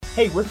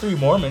Hey, we're Three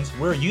Mormons.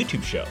 We're a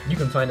YouTube show. You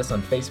can find us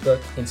on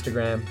Facebook,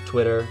 Instagram,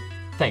 Twitter.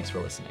 Thanks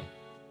for listening.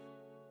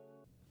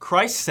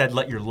 Christ said,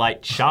 let your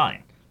light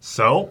shine.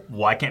 So,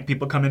 why can't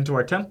people come into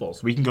our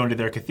temples? We can go into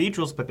their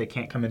cathedrals, but they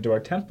can't come into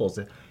our temples.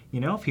 You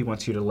know, if he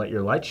wants you to let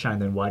your light shine,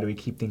 then why do we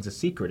keep things a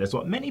secret? Is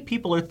what many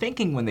people are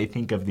thinking when they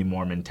think of the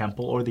Mormon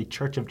temple or the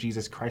Church of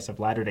Jesus Christ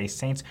of Latter-day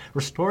Saints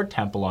restored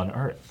temple on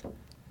earth.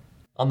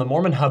 On the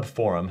Mormon Hub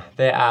forum,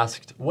 they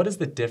asked, what is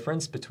the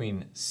difference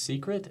between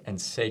secret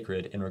and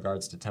sacred in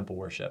regards to temple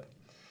worship?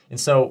 And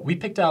so we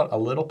picked out a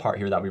little part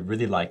here that we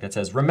really like that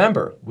says,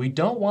 remember, we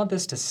don't want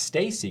this to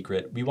stay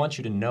secret. We want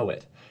you to know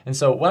it. And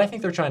so what I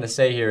think they're trying to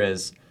say here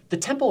is the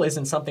temple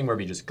isn't something where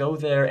we just go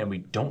there and we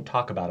don't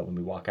talk about it when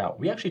we walk out.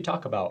 We actually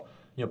talk about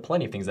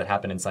plenty of things that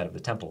happen inside of the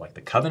temple, like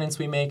the covenants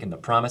we make and the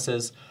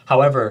promises.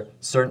 However,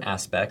 certain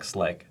aspects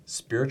like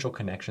spiritual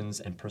connections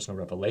and personal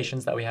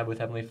revelations that we have with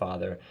Heavenly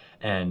Father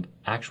and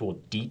actual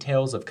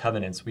details of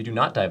covenants we do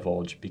not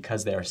divulge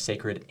because they are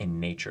sacred in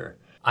nature.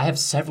 I have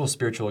several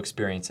spiritual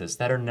experiences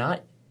that are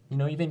not,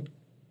 even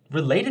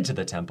related to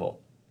the temple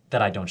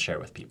that I don't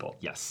share with people.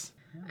 Yes.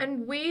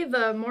 And we,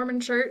 the Mormon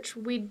Church,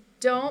 we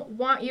don't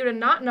want you to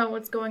not know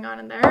what's going on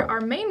in there. Our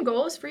main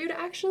goal is for you to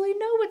actually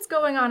know what's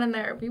going on in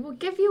there. We will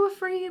give you a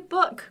free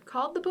book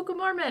called the Book of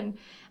Mormon,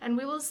 and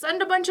we will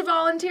send a bunch of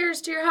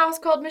volunteers to your house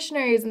called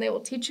missionaries, and they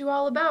will teach you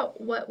all about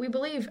what we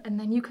believe, and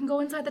then you can go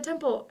inside the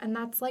temple, and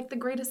that's like the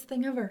greatest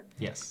thing ever.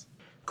 Yes.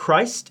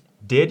 Christ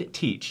did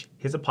teach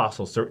his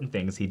apostles certain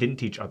things he didn't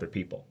teach other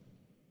people.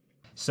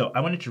 So I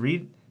wanted to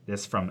read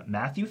this from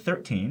Matthew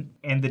 13.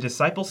 And the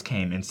disciples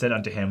came and said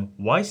unto him,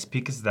 Why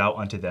speakest thou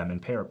unto them in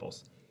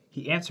parables?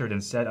 He answered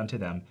and said unto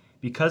them,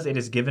 Because it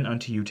is given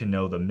unto you to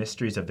know the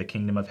mysteries of the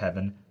kingdom of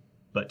heaven,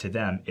 but to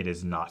them it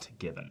is not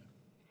given.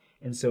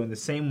 And so in the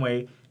same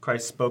way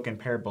Christ spoke in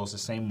parables, the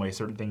same way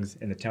certain things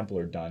in the temple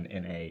are done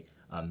in a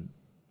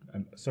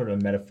sort of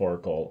a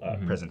metaphorical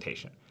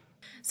presentation.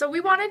 So we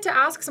wanted to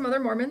ask some other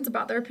Mormons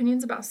about their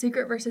opinions about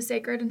secret versus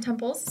sacred in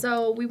temples.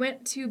 So we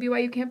went to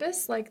BYU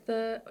campus, like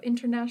the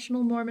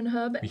International Mormon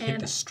Hub. We hit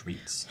the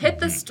streets. Hit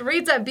the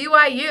streets at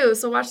BYU.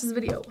 So watch this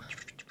video.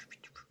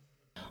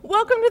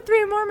 Welcome to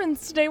Three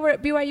Mormons. Today we're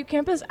at BYU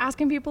campus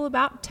asking people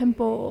about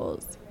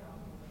temples.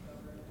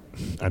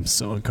 I'm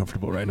so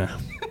uncomfortable right now.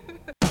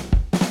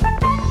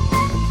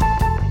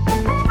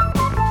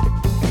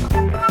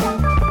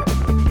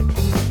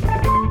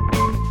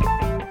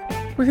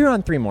 We're here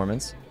on Three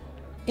Mormons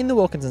in the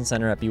Wilkinson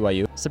Center at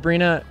BYU.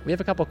 Sabrina, we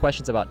have a couple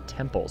questions about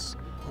temples.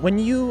 When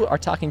you are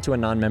talking to a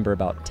non-member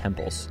about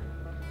temples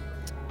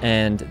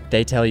and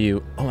they tell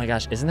you, oh my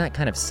gosh, isn't that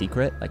kind of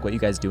secret? Like what you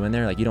guys do in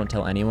there? Like you don't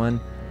tell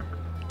anyone.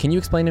 Can you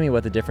explain to me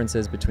what the difference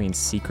is between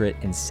secret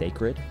and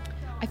sacred?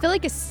 I feel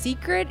like a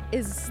secret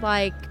is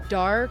like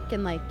dark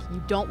and like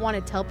you don't want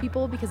to tell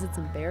people because it's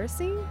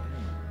embarrassing.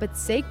 But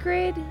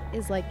sacred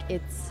is like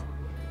it's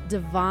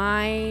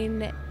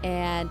divine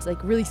and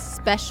like really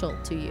special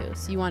to you.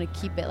 So you want to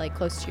keep it like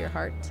close to your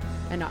heart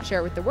and not share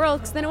it with the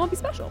world because then it won't be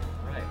special.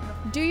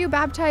 Do you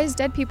baptize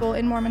dead people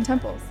in Mormon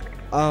temples?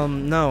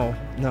 No,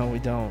 we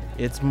don't.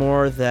 It's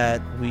more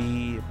that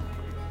we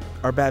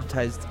are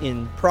baptized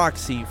in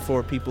proxy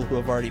for people who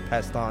have already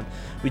passed on.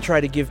 We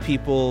try to give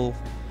people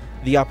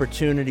the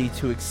opportunity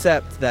to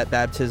accept that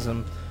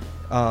baptism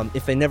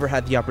if they never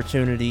had the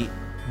opportunity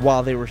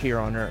while they were here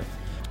on earth.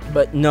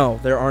 But no,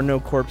 there are no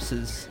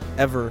corpses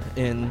ever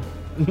in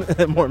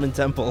Mormon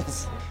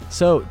temples.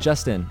 So,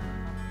 Justin,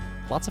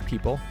 lots of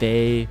people,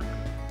 they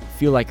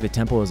feel like the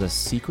temple is a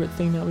secret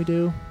thing that we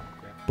do,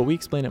 but we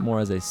explain it more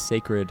as a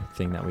sacred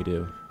thing that we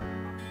do.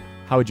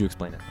 How would you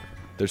explain it?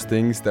 There's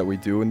things that we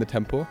do in the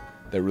temple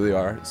that really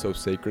are so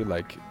sacred,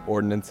 like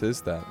ordinances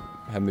that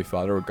Heavenly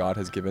Father or God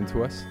has given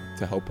to us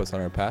to help us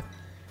on our path,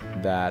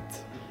 that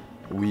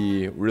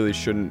we really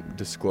shouldn't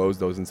disclose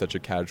those in such a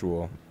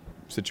casual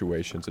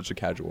situation, such a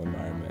casual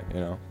environment,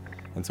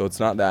 And so it's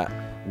not that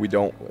we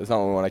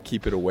want to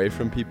keep it away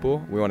from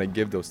people. We want to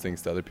give those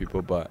things to other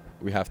people, but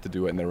we have to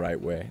do it in the right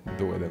way,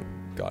 the way that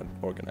God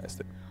organized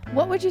it.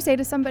 What would you say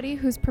to somebody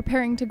who's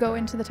preparing to go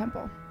into the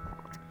temple?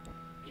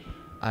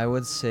 I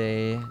would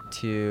say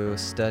to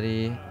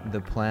study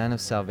the plan of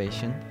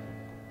salvation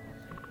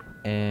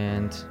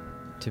and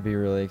to be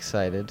really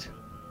excited.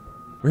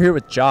 We're here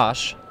with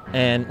Josh,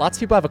 and lots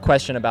of people have a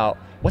question about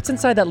what's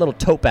inside that little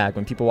tote bag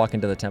when people walk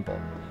into the temple.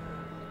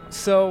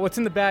 So what's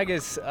in the bag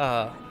is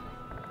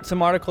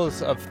some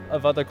articles of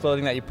other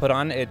clothing that you put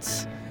on.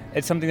 It's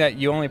something that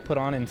you only put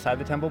on inside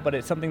the temple, but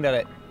it's something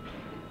that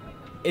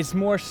it's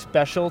more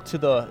special to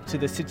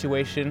the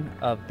situation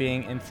of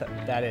being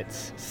inside, that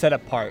it's set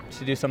apart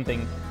to do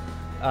something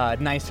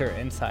nicer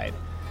inside.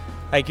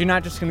 Like you're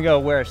not just gonna go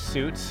wear a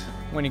suit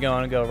when you're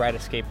going to go ride a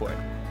skateboard.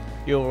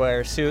 You'll wear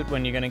a suit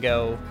when you're gonna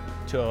go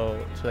to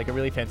like a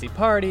really fancy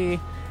party. You're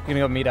gonna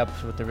go meet up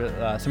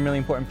with some really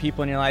important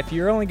people in your life.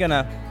 You're only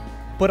gonna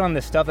put on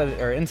the stuff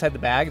that are inside the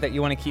bag that you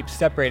want to keep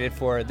separated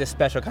for this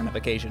special kind of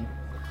occasion.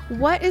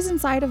 What is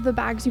inside of the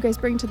bags you guys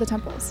bring to the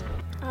temples?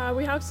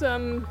 We have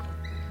some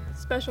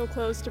special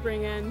clothes to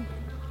bring in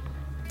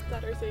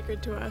that are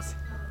sacred to us.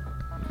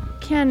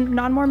 Can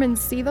non-Mormons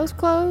see those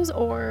clothes,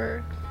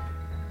 or?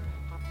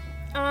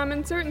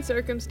 In certain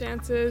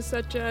circumstances,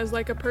 such as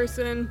like a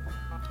person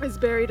is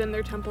buried in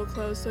their temple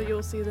clothes, so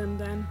you'll see them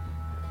then.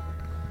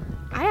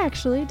 I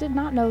actually did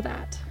not know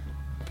that.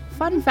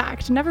 Fun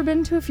fact, never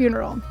been to a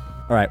funeral.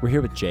 All right, we're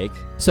here with Jake.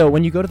 So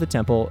when you go to the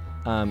temple,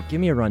 give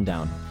me a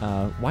rundown.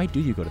 Why do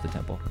you go to the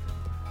temple?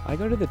 I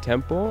go to the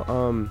temple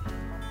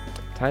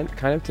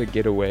kind of to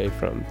get away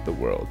from the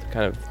world,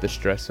 kind of the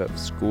stress of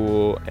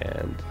school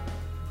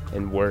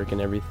and work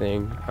and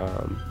everything.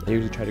 I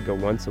usually try to go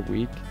once a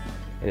week,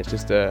 and it's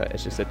just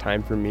a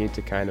time for me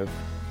to kind of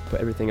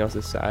put everything else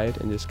aside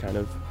and just kind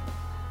of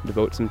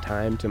devote some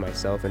time to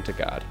myself and to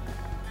God.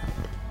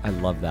 I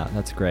love that.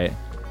 That's great.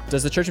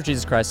 Does the Church of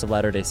Jesus Christ of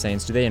Latter-day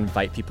Saints, do they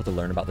invite people to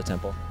learn about the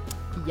temple?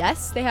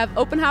 Yes, they have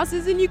open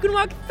houses and you can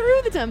walk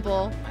through the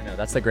temple. I know,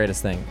 that's the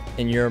greatest thing.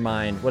 In your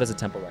mind, what does a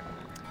temple recommend?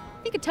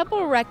 I think a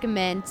temple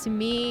recommend to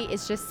me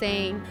is just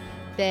saying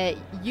that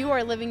you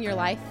are living your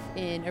life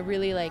in a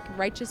really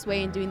righteous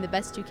way and doing the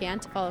best you can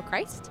to follow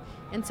Christ.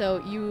 And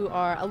so you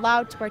are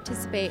allowed to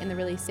participate in the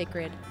really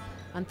sacred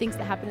things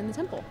that happen in the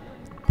temple.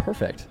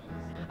 Perfect.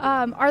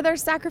 Are there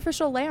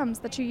sacrificial lambs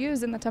that you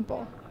use in the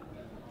temple?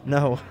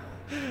 No.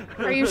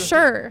 Are you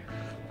sure?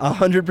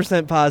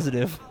 100%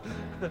 positive.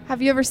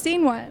 Have you ever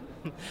seen one?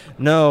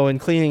 No,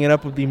 and cleaning it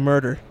up would be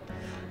murder.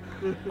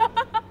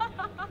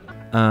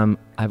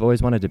 I've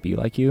always wanted to be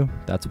like you.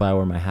 That's why I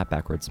wear my hat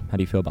backwards. How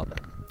do you feel about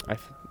that?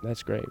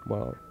 That's great.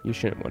 Well, you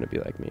shouldn't want to be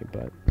like me,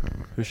 but...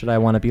 Who should I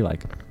want to be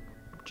like?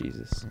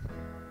 Jesus.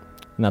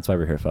 And that's why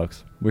we're here,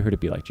 folks. We're here to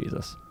be like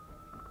Jesus.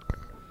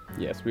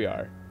 Yes, we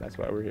are. That's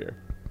why we're here.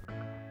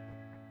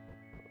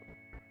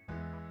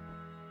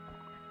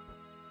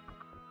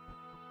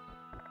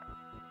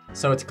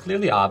 So it's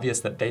clearly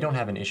obvious that they don't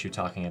have an issue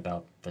talking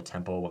about the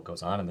temple, what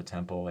goes on in the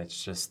temple.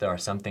 It's just there are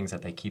some things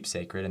that they keep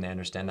sacred and they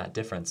understand that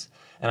difference.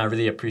 And I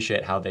really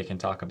appreciate how they can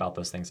talk about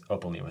those things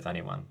openly with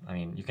anyone. I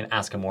mean, you can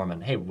ask a Mormon,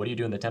 hey, what do you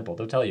do in the temple?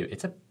 They'll tell you,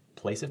 it's a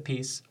place of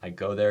peace. I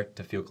go there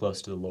to feel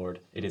close to the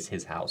Lord. It is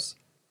his house.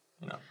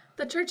 You know.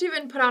 The church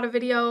even put out a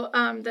video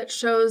that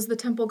shows the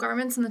temple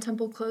garments and the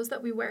temple clothes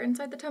that we wear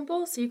inside the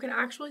temple, so you can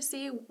actually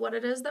see what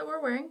it is that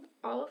we're wearing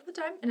all of the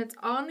time, and it's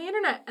on the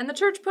internet, and the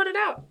church put it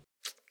out.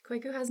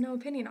 Kwaku has no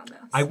opinion on this.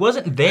 I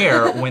wasn't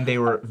there when they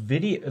were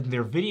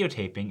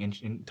videotaping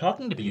and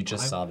talking to people. You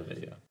just saw the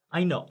video.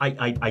 I know.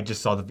 I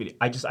just saw the video.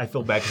 I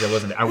feel bad because I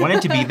wasn't there. I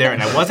wanted to be there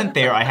and I wasn't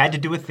there. I had to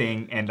do a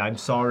thing and I'm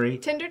sorry.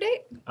 Tinder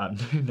date?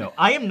 No,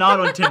 I am not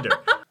on Tinder.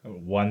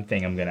 One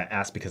thing I'm going to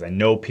ask because I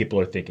know people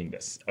are thinking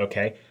this,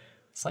 okay?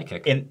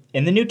 Psychic.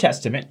 In the New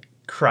Testament,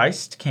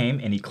 Christ came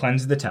and he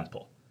cleansed the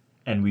temple.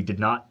 And we did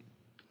not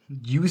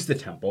use the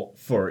temple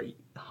for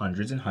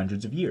hundreds and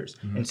hundreds of years.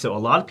 Mm-hmm. And so a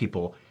lot of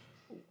people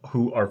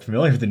who are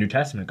familiar with the New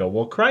Testament go,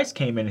 well, Christ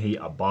came and he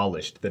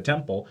abolished the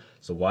temple,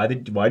 so why do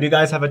you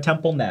guys have a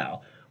temple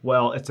now?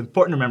 Well, it's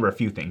important to remember a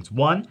few things.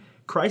 One,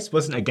 Christ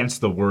wasn't against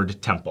the word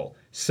temple.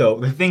 So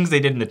the things they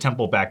did in the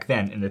temple back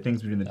then and the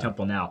things we do in the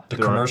temple now. The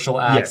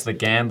commercial acts, the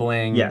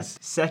gambling. Yes.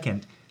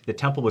 Second, the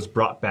temple was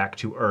brought back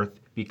to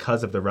earth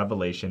because of the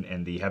revelation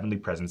and the heavenly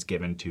presence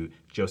given to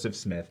Joseph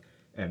Smith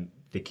and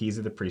the keys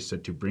of the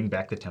priesthood to bring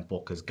back the temple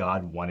because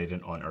God wanted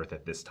it on earth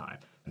at this time.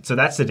 So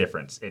that's the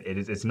difference.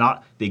 It's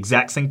not the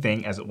exact same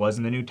thing as it was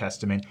in the New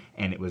Testament,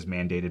 and it was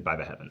mandated by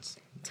the heavens.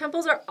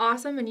 Temples are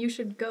awesome, and you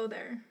should go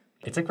there.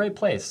 It's a great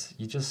place.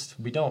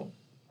 We don't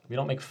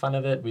make fun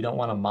of it. We don't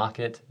want to mock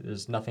it.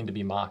 There's nothing to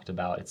be mocked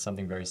about. It's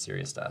something very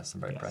serious to us and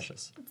very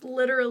precious. It's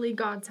literally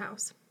God's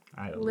house.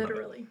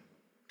 Literally.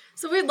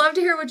 So we'd love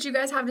to hear what you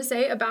guys have to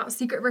say about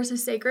secret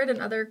versus sacred and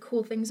other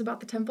cool things about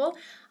the temple.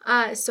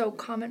 So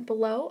comment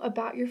below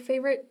about your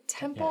favorite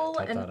temple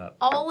and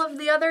all of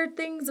the other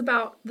things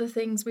about the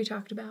things we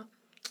talked about.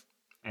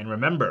 And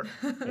remember,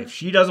 if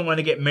she doesn't want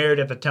to get married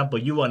at the temple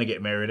you want to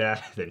get married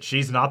at, then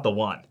she's not the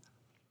one.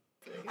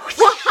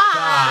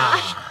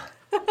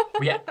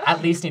 We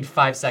at least need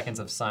 5 seconds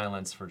of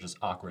silence for just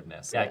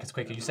awkwardness. Yeah, because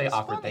Kwaku, you say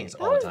awkward things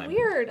all the time. That was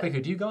weird.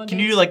 Kwaku, do you go on Can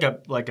dates? you do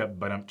like a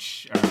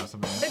ba-dum-tsh or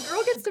something? The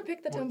girl gets to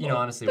pick the temple. You know,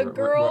 honestly, the we're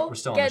girl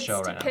still on the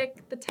show right now. gets to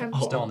pick the temple.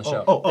 We're still on the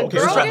show. Okay.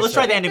 Let's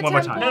try the ending one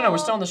more time. No, we're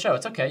still on the show.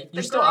 It's okay.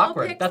 You're still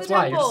awkward. That's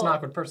why. You're just an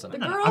awkward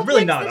person. I'm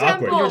really not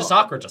awkward. You were just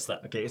awkward just then.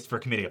 Okay, it's for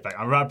comedic effect.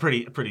 I'm a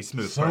pretty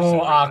smooth person.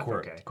 So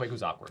awkward. Okay.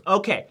 Kwaku's awkward.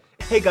 Okay.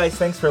 Hey guys,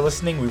 thanks for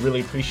listening. We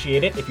really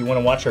appreciate it. If you want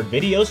to watch our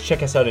videos,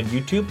 check us out on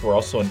YouTube. We're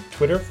also on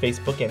Twitter,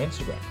 Facebook, and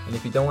Instagram. And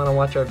if you don't want to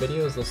watch our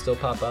videos, they'll still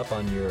pop up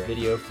on your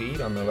video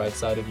feed on the right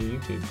side of your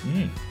YouTube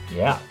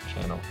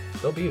channel.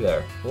 They'll be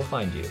there. We'll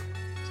find you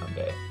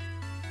someday.